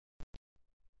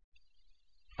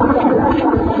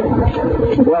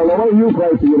Well, the way you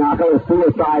play pinochle is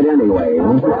suicide anyway.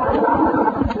 Huh?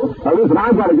 Now, listen,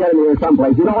 I've got to get in here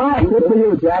someplace. You know, I'll sit for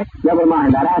you, Jack. Never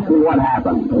mind that. Ask me what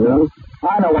happened. You know?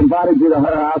 I know. Invited you to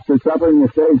her house for supper, and you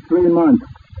stayed 3 months.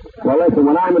 Well, listen,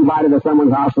 when I'm invited to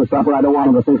someone's house for supper, I don't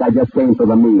want them to think I just came for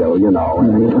the meal, you know.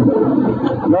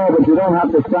 No, but you don't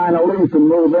have to sign a lease and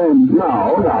move in.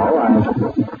 No.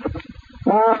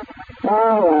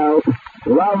 Well.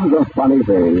 Love's a funny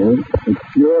thing, huh? It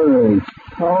sure is.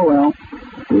 Oh, well.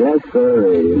 Yes,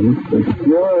 sir. It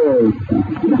sure is.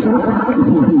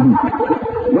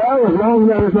 Well, as long as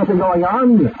there is nothing going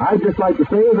on, I'd just like to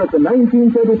say that the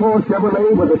 1934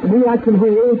 Chevrolet with its knee action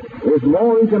wheels is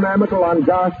more economical on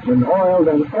gas and oil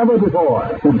than ever before.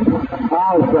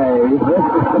 I'll say.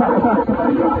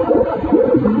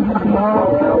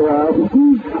 well.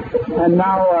 And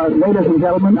now, ladies and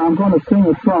gentlemen, I'm going to sing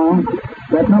a song.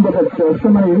 That number that so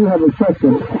many of you have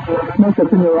requested, Smoke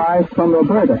That's in Your Eyes from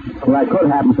Roberta. Well, that could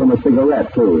happen from a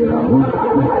cigarette, too, you know.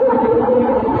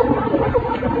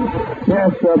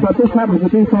 Yes, but this happens to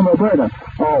be from Roberta.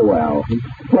 Oh, well.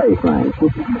 Play, Frank.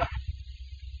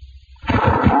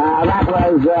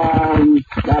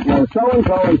 That was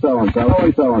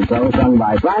so-and-so, sung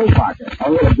by Frank Parker.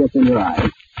 Oh, it gets in your eyes.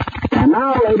 And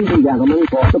now, ladies and gentlemen,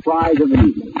 for the prize of the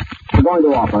evening. We're going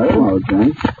to offer... Hello,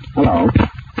 Frank. Hello.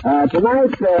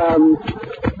 Tonight,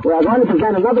 we're going to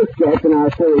present another sketch in our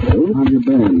series. How have you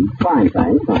been? Fine,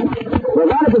 thanks, fine. We're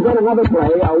going to present another play,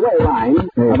 a way line.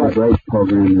 Hey, it's a great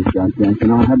program this got, Jack. You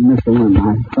know, I haven't missed a one.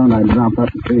 I thought I'd drop up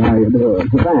and see how you do it.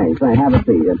 Thanks. Have a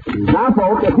seat. Now,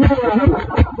 folks,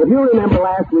 if you remember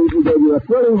last week, we gave you a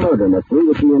thrilling murder mystery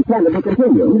which we intended to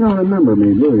continue. You don't remember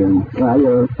me, do you? Well,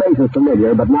 your face is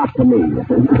familiar, but not to me.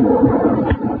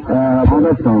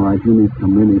 That's all right. You meet so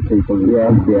many people.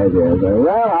 Yes.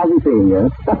 Well, I'll be seeing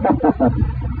you.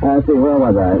 Let's see, where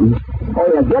was I? Oh,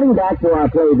 yes, getting back to our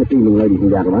play this evening, ladies and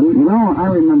gentlemen. You know, I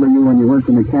remember you when you worked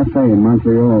in a cafe in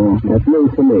Montreal. That's news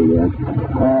to me.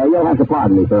 You'll have to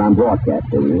pardon me, sir. I'm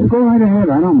broadcasting. Go right ahead.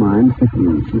 I don't mind.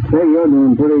 You say you're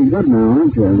doing pretty good now,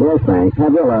 aren't you? Yes, thanks.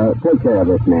 Havilla, take care of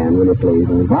this man, will you please?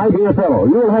 My dear fellow,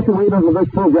 you'll have to wait until this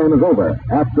program is over.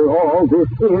 After all, this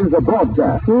is a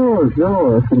broadcast. Sure.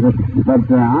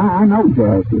 But I know,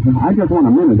 Jack. I just want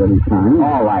a minute at a time.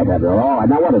 All right, Havilla. All right.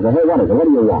 Now, what is it? Hey, what is it? What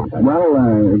do you want? Well,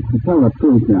 to tell the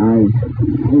truth, I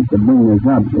hate to bring this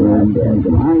up. I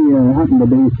happen to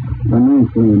be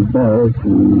financially embarrassed,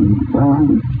 and, well, I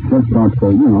just thought, for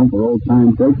old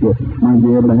time's sake, you might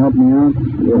be able to help me out.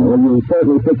 Yeah, well, you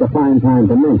certainly picked a fine time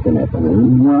to mention it.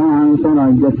 Well, I thought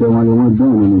I'd get you while you weren't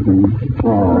doing anything.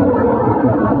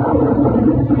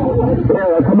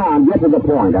 Yeah, come on, get to the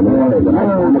point. I mean, what is it?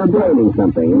 I'm explaining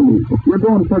something. You're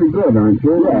doing pretty good, aren't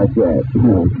you? Yes.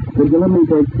 Could you let me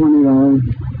take $20?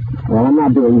 Well, I'm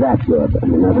not doing that good. I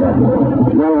mean,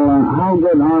 Well, how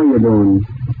good are you doing?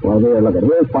 Well, here, look,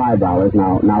 here's $5.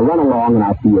 Now run along, and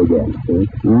I'll see you again. See?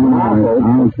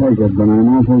 I'll take it, but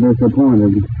I'm awful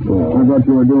disappointed. Well, I thought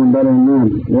you were doing better than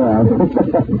that. Yeah.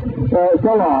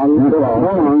 So long.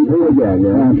 See you again.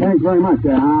 Yeah. Thanks very much.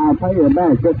 I'll pay you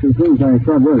back just as soon as I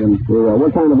start working. Well,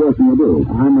 what kind of work do you do?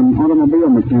 I'm an automobile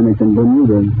mechanic in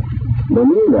Bermuda.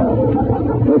 Bermuda?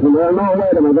 Listen, there are no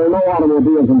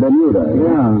automobiles in Bermuda.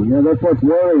 Yeah, that's what's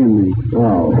worrying me.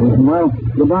 Oh. Well,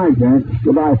 goodbye, Jack.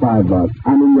 Goodbye, $5.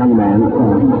 I mean, young man.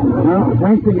 Well,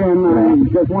 thanks again. I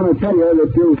just want to tell you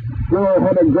that you sure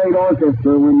had a great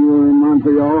orchestra when you were in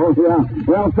Montreal. Yeah.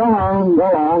 Well, so long.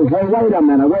 Hey, wait a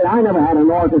minute. I never had an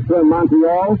orchestra in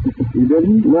Montreal. You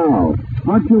didn't? No.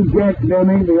 Aren't you Jack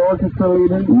Benny, the orchestra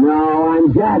leader? No,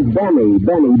 I'm Jack Benny.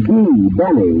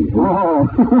 Benny. Oh.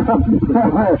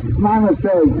 My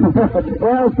mistake.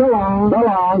 Well, so long.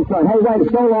 So, hey,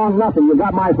 wait, so long nothing. You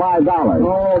got my $5.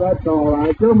 Oh, that's all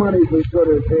right. Your money's as good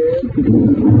as his.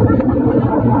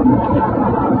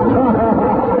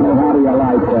 How do you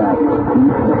like that?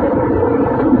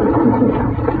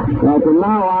 Well, from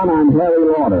now on, I'm Harry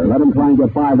Lauder. Let him try and get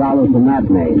 $5 from that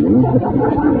name.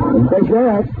 Hey,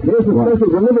 Jack, here's a special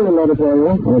delivery letter for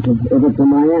you. Well, if it's from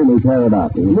Miami, tear it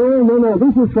up. No.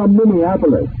 This is from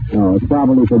Minneapolis. Oh, it's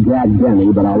probably for Jack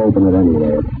Benny, but I'll open it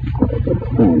anyway.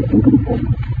 Thanks.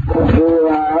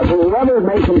 Whoever it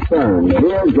may concern,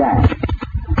 dear Jack,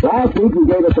 last week you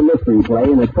gave us a mystery play,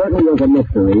 and it certainly was a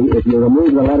mystery if you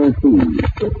remove the letter C.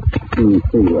 C.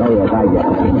 Oh, yes, I get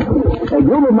it. A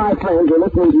group of my friends were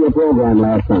listening to your program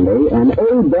last Sunday, and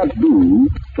A bet B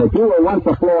that you were once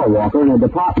a floorwalker in a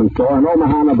department store in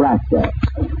Omaha, Nebraska.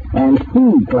 And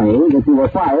C claimed that you were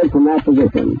fired from that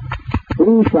position.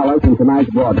 Please tell us in tonight's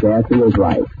broadcast who is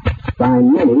right.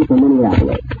 Signed, Minnie from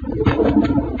Minneapolis.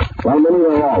 Well, Minnie,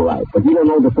 they're all right, but you don't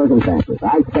know the circumstances.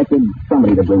 I expected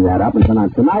somebody to bring that up, and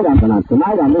tonight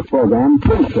on this program,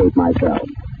 vindicate myself.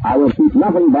 I will keep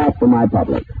nothing back from my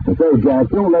public. And so, Jack,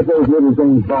 don't let those little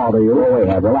things bother you. Oh, wait,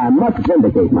 Haverhill, I must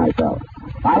vindicate myself.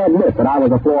 I admit that I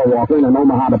was a floor walker in an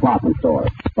Omaha department store,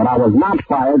 but I was not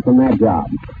fired from that job.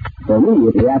 So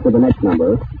immediately after the next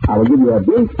number, I will give you a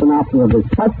brief synopsis of this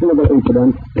questionable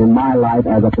incident in my life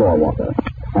as a floor walker.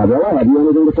 Haverhill, have you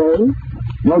anything to say?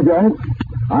 No, Jack.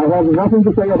 I have nothing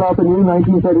to say about the new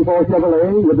 1934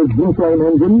 Chevrolet with its blue flame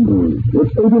engine.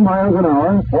 It's 80 miles an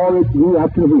hour, or its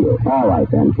reaction wheel. All right,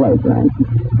 then. Play, Frank.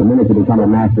 The minute you become a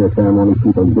master of ceremonies,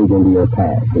 people dig into your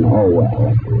past. And oh,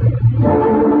 well.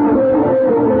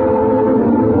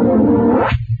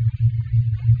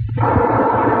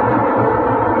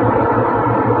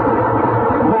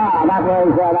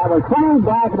 That was Frank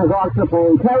Black and his orchestra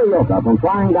playing karaoke from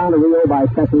Flying Down the Rio by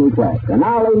special request. And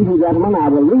now, ladies and gentlemen, I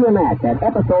will reenact that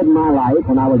episode in my life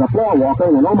when I was a floor walker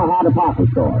in an Omaha department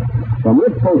store, from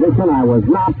which position I was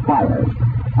not fired.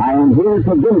 I am here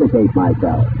to vindicate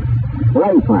myself.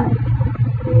 Play, Frank.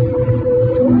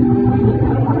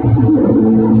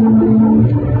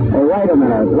 Hey, wait a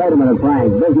minute,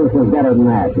 Frank. Business was better than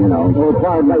that, you know. So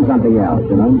try to play something else,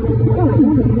 you know.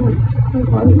 Right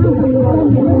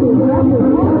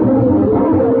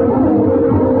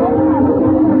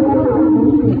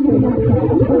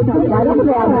over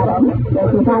there, madam.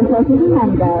 There's your fine person's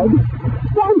handbag.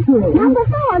 Thank you. Number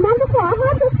 4. Have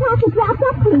this package wrapped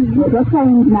up, please. With your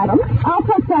change, madam. I'll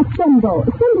take that symbol.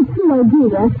 Send it to OG,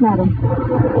 yes, madam.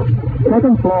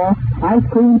 Second floor. Ice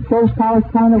cream, toast, college,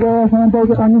 china-ware,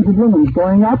 hamburger, onions, and lemons.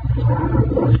 Going up.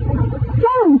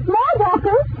 James,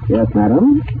 Floorwalker. Yes,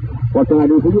 madam. What can I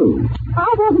do for you?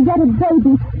 I want to get a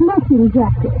baby smoking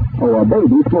jacket. Oh, a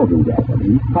baby smoking jacket.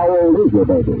 How old is your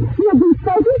baby? He'll be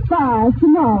 35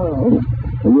 tomorrow.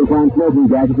 And you'll find smoking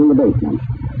jackets in the basement.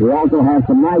 We also have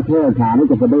some nice hair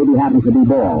tonic if the baby happens to be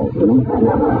bald, you know.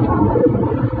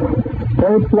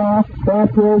 Third floor,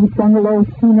 bathrobes, bungalows,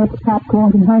 peanuts,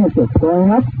 popcorn, and handkerchiefs.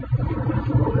 Going up.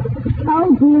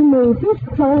 Oh, dear me, this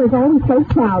floor is always so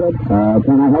crowded.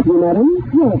 Can I help you, madam?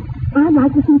 Yes, I'd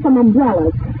like to see some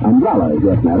umbrellas. Umbrellas,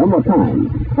 yes, madam. What kind?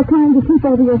 The kind you keep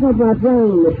over your head when it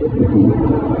rains.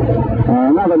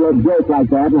 Another little joke like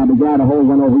that, and I'll be glad to hold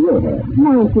one over your head.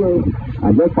 Thank you.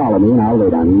 Just follow me, and I'll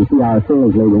wait on you. You see, our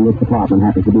sales lady in this department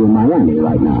happens to be in Miami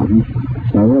right now.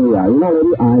 So here we are. You know,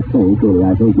 lady, I think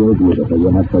you're beautiful. You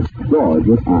have such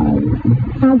gorgeous eyes.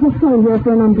 I just came here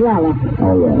for an umbrella.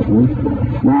 Oh, yes.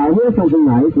 Now, here's something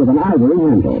nice with an ivory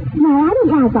handle. No, I don't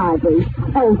like ivory.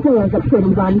 Oh, there's a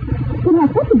pretty one. It has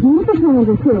such a beautiful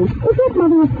handle, too. Is that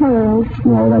mother of pearl?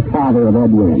 No, that's father of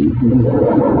Edwin.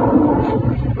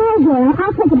 Oh, well,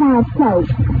 I'll take a bar of soap.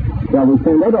 Shall we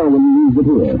send it, or will you use it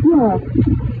here? Yes.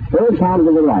 Third counter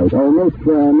to the right. Oh, Miss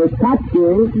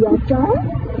Cotsky. Yes, sir?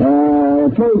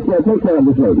 Take care of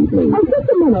this lady, please. Oh,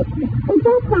 just a minute. Is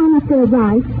that sign up there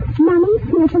right? Money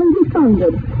carefully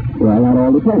refunded. Well, that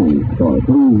all depends, of course.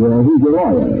 Who's your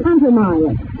lawyer? Hunter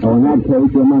Meyer. Oh, in that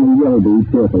case, your money will be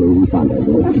carefully refunded.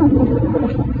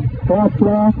 Fourth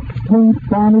floor, paint,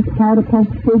 varnish, powder puff,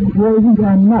 figs, raisins,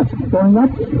 and nuts. Going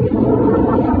up.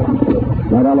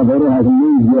 That elevator hasn't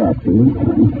moved yet.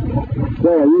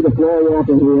 Sir, are you the floor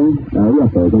walker here?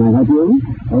 Yes, sir. Can I help you?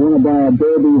 I want to buy a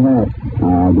derby hat.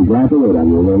 I'll be glad to wait on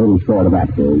you. They're a little short of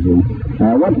actors.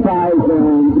 What size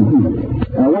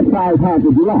hat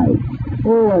would you like?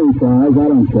 Oh, any size. I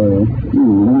don't care.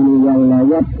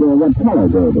 What color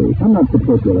derby? I'm not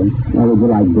particular. Would you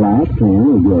like black, tan,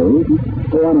 or gray?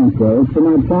 Oh, I don't care. It's for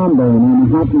my trombone. I'm a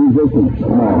hot musician. Oh.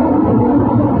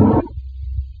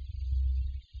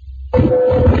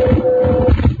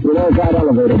 You know, that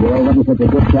elevator boy wasn't such a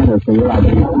good tennis for you. How do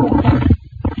you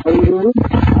do?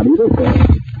 How do you do, sir?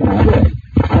 Can I have it?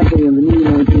 Actually, in the new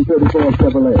 1934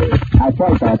 Chevrolet. I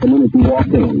felt that the minute you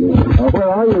walked in. Where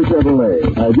are you,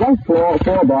 Chevrolet? Just four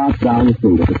blocks down the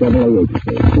street at the Chevrolet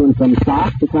agency. Doing some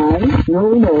socks to tie? No,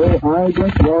 I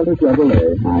just want a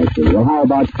Chevrolet. I see. Well, how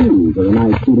about shoes or a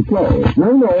nice suit of clothes?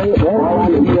 No, all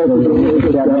I'm interested in is a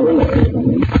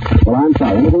Chevrolet. Well, I'm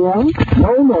sorry. Anything else?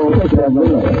 No, a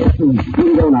Chevrolet. You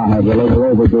can go now, Haverhill. We're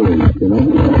overdoing it, you know.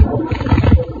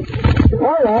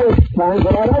 All right, it's time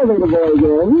for that elevator boy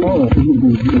again. Oh.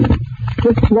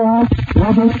 Sixth floor,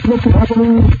 rubber, slip it up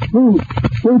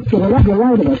boots to the left or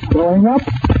right of it. Going up.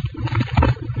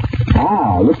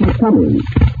 Ah, look who's coming.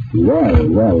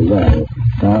 Well.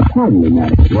 Pardon me,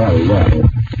 madam. Well.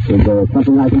 Is there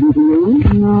something I can do for you?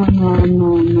 No.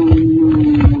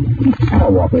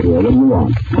 Floorwalker here. What do you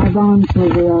want? I want to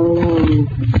be alone.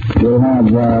 You'll have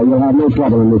no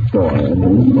trouble in this store.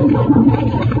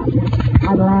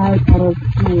 I'd like a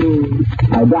food.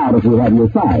 I doubt if you have your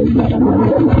size, madam.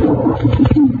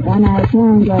 Then I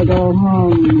think I'll go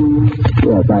home.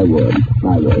 Yes, I would.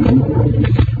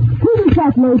 Who is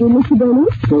that lady, Mr. Benny?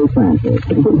 So Francis.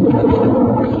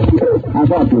 I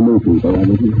thought you knew people,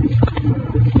 hadn't you?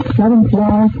 7th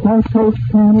floor, South Coast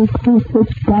Panels,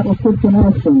 2-6, Battleship and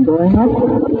Ashton, going up.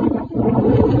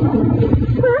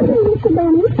 Pardon me, Mr.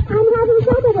 Benny. I'm having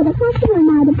trouble with a customer in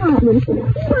my department. He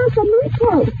wants a new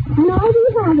coat, and all we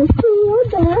have is steel,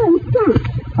 bear, and skunk.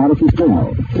 How does she smell?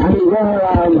 I mean, where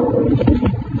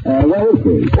is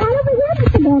she? Right over here,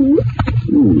 Mr. Benny.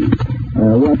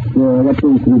 What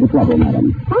seems to be the trouble,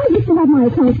 madam? I wish to have my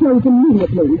account closed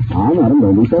immediately. Madam,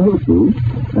 don't be so hasty.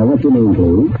 What's your name,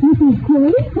 please? Mrs.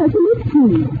 Grace, Personal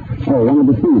Cheese. Oh, one of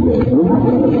the Cheeses.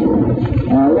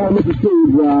 Well, Mrs.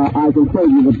 Cheese, I can save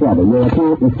you the trouble. Your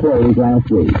account was closed last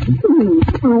week.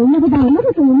 I'll never buy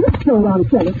another thing in this store on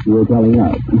credit. You're telling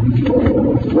us.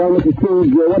 Well, Mrs.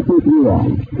 Cheese, what piece do you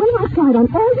want? Well, I tried on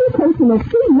every coat in the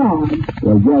 3 yards.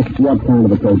 Well, just what kind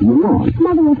of a coat do you want?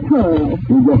 Mother of pearl.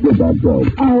 You just did that joke.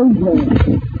 Oh,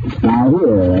 yes. Now,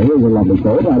 here's a lovely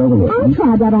coat right over here. I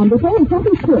tried that on before. It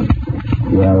doesn't fit.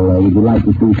 Well, would you like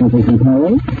to see something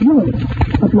compared? Yes,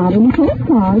 but not in the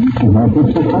postcard.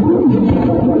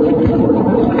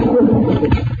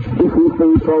 CC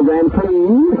program,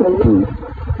 please.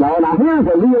 Now, here's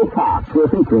a real fox. We're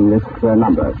featuring this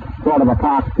number. Sort of a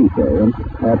fox feature.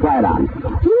 Try it on.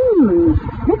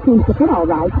 This seems to fit all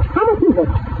right. How much is it?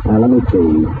 Let me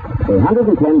see.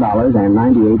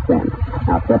 $110.98.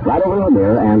 Now, step right over to the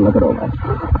mirror and look it over.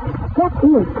 That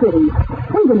is pretty.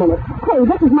 Wait a minute. Hey,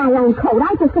 this is my own coat.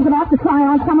 I just took it off to try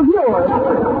on some of yours.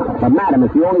 But, madam,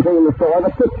 it's the only thing in the store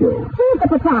that fits you. Where's the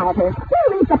proprietor?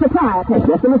 Where is the proprietor? It's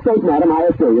just a mistake, madam, I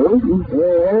assure you.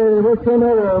 Hey, what's the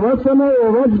matter? What's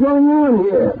going on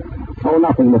here? Oh,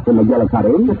 nothing, Mr.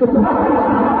 McGillicuddy.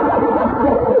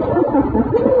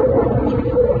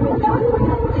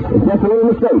 It's just a little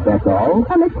mistake, that's all.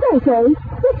 A mistake, eh?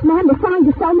 This man was trying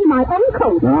to sell me my own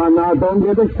coat. Now, don't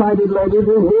get excited, ladies.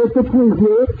 We're here to please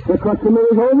you. The customer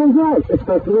is always right,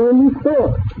 especially in the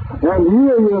store. And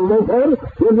here, you local,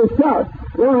 with a shout.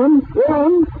 One,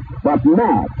 but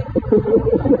Matt.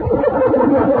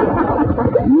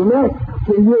 Next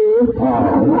to you. Oh.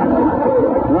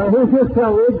 Now, here's your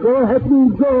salary. Go ahead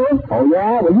and go. Oh,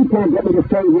 yeah? Well, you can't get me to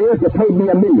stay here if you paid me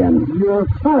 $1 million. You're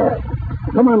fired.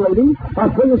 Come on, lady.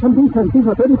 I'll pay you some decency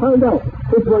for $35.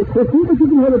 It's worth $50, but you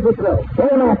can have it for $12.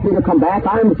 Don't ask me to come back.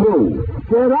 I'm through.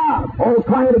 Get out. Oh,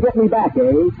 trying to get me back,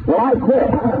 eh? Well, I quit.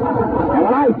 And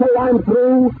when I say I'm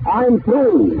through, I'm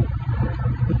through.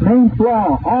 Main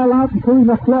floor. All out including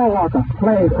the Floorwalker.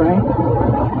 Play, Frank.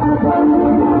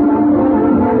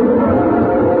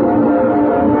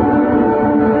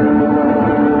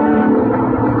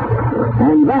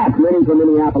 And that, Minnie from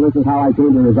Minneapolis, is how I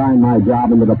came to resign my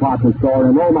job in the department store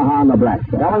in Omaha,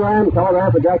 Nebraska. Telegram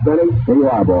for Jack Benny. Here you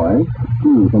are, boy.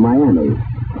 From Miami.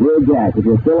 Dear Jack, if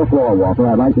you're still a floorwalker,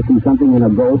 I'd like to see something in a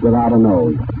goat without a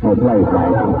nose. Oh, play,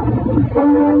 Frank.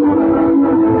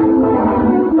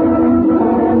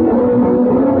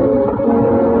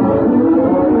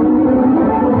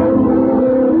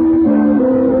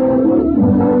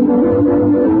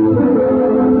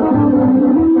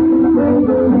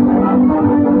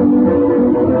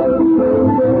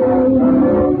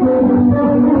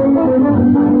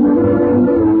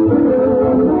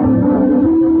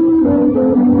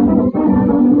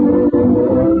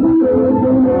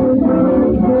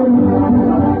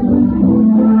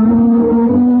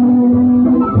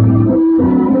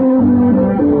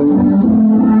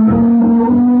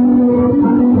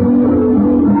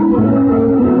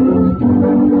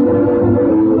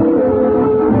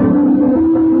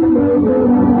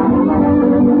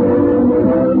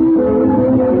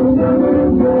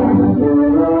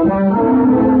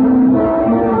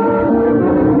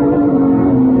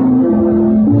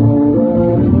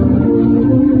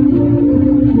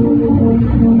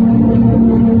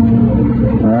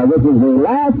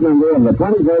 The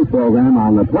 21st program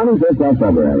on the 25th of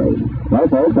February. Well,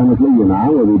 folks, I must leave you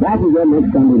now. We'll be back again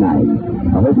next Sunday night.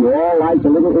 I hope you all liked the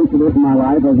little incident in my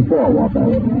life as a floorwalker,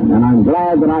 and I'm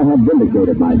glad that I have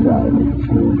vindicated myself.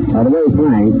 By the way,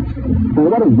 Frank,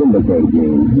 what does vindicate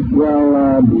mean?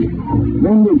 Well,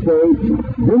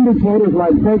 vindicate is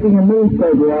like taking a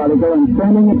newspaper article and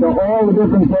sending it to all the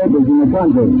different papers in the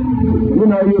country. You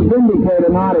know, you vindicate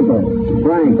an article.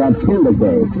 Frank, that's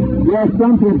vindicate. Yes,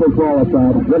 some people call it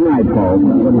that. Good night, folks.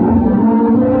 Good night.